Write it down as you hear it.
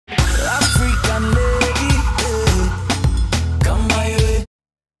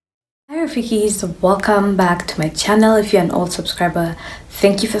Rafikis, welcome back to my channel. If you're an old subscriber,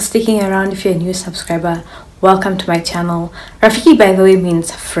 thank you for sticking around. If you're a new subscriber, welcome to my channel. Rafiki, by the way,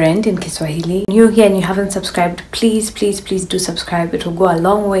 means friend in Kiswahili. New here and you haven't subscribed, please do subscribe. It will go a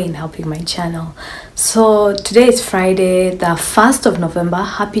long way in helping my channel. So today is Friday, the 1st of November.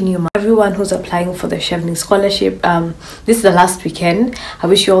 Happy New Month. Everyone who's applying for the Chevening scholarship, this is the last weekend. I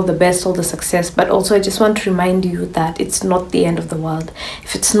wish you all the best, all the success, but also I just want to remind you that it's not the end of the world.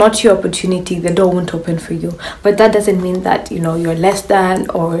 If it's not your opportunity, the door won't open for you, but that doesn't mean that you're less than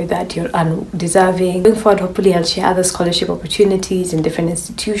or that you're undeserving. Going forward, hopefully I'll share other scholarship opportunities in different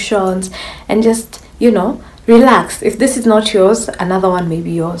institutions, and just relax. If this is not yours, another one may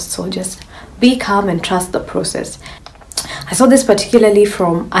be yours. So just be calm and trust the process. I saw this particularly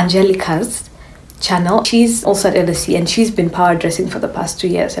from Angelica's channel. She's also at LSE and she's been power dressing for the past 2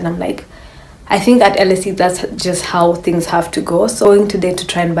 years, and I'm like, I think at LSE that's just how things have to go. So going today to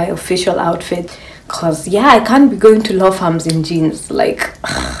try and buy official outfit, because yeah, I can't be going to law firms in jeans, like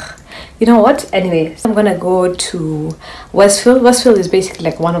you know what. Anyway, I'm gonna go to Westfield. Westfield is basically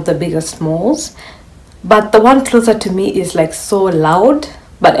like one of the biggest malls, but the one closer to me is like so loud.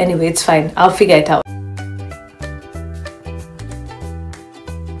 But anyway, it's fine, I'll figure it out.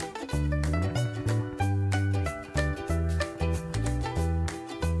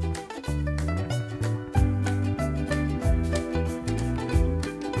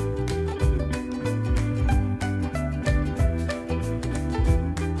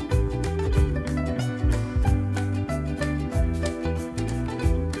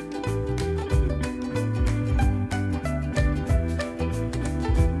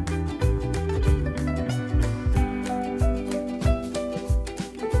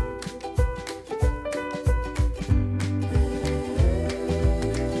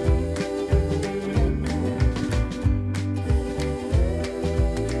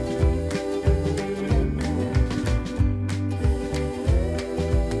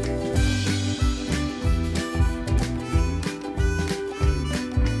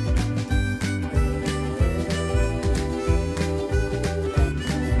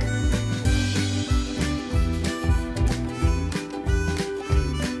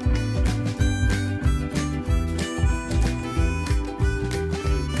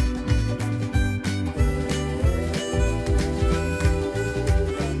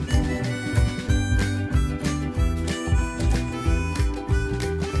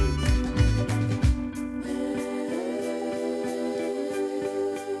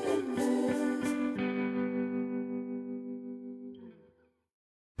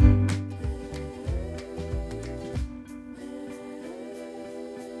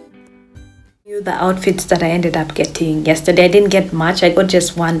 The outfits that I ended up getting yesterday, I didn't get much. I got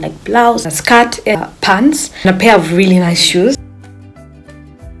just one like blouse, a skirt, pants, and a pair of really nice shoes.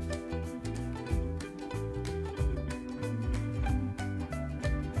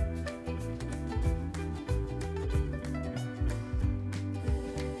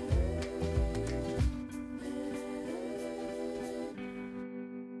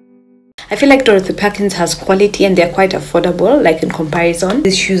 I feel like Dorothy Perkins has quality and they're quite affordable, like in comparison.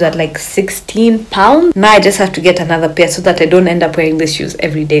 These shoes are like £16. Now I just have to get another pair so that I don't end up wearing these shoes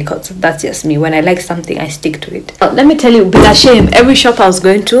every day, because that's just me. When I like something, I stick to it. Let me tell you, with a shame, every shop I was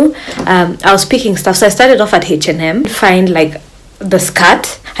going to, I was picking stuff. So I started off at H&M, find like the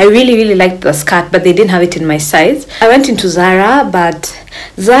skirt. I really liked the skirt, but they didn't have it in my size. I went into Zara, but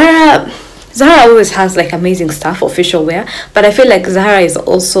Zara always has like amazing stuff, official wear, but I feel like Zara is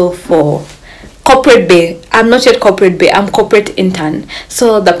also for corporate bay. I'm not yet corporate bay, I'm corporate intern,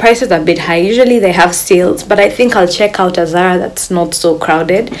 so the prices are a bit high. Usually they have sales, but I think I'll check out a Zara that's not so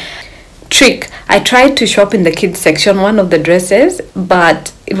crowded. Trick, I tried to shop in the kids section, one of the dresses,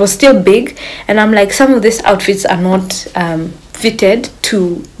 but it was still big, and I'm like, some of these outfits are not fitted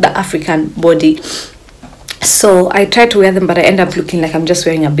to the African body. So I tried to wear them, but I end up looking like I'm just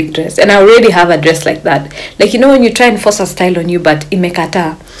wearing a big dress, and I already have a dress like that. Like, when you try and force a style on you, but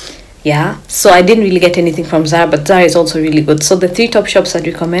imekata. Yeah, so I didn't really get anything from Zara, but Zara is also really good. So the 3 top shops I'd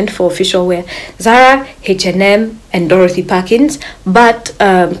recommend for official wear: Zara, H&M, and Dorothy Perkins. But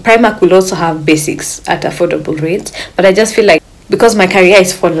Primark will also have basics at affordable rates. But I just feel like, because my career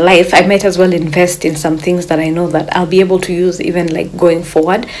is for life, I might as well invest in some things that I know that I'll be able to use even like going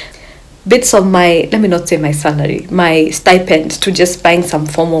forward. Bits of my, let me not say my salary, my stipend to just buying some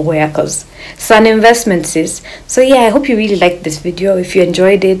formal wear, because it's an investment, sis. So yeah, I hope you really liked this video. If you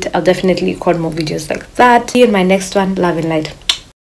enjoyed it, I'll definitely record more videos like that. See you in my next one. Love and light.